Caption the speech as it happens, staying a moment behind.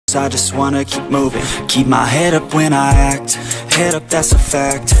I just wanna keep moving. Keep my head up when I act. Head up, that's a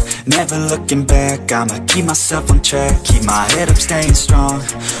fact. Never looking back, I'ma keep myself on track. Keep my head up, staying strong.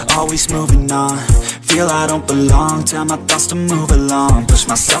 Always moving on. Feel I don't belong, tell my thoughts to move along. Push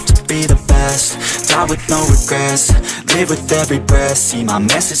myself to be the best. Die with no regrets. Live with every breath. See my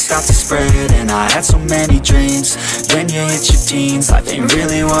message start to spread. And I had so many dreams. When you hit your teens, life ain't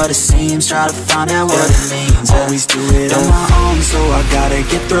really what it seems. Try to find out what it means. Always do it on my own, so I gotta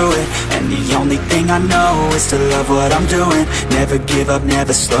get through it. And the only thing I know is to love what I'm doing. Never give up,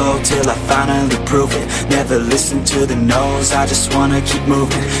 never slow, till I finally prove it. Never listen to the no's, I just wanna keep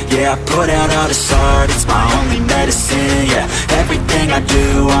moving. Yeah, I put out all this art, it's my only medicine. Yeah, everything I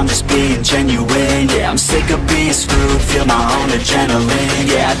do, I'm just being genuine. Yeah, I'm sick of being screwed, feel my own adrenaline.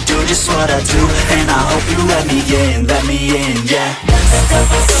 Yeah, I do just what I do, and I hope you let me in, yeah.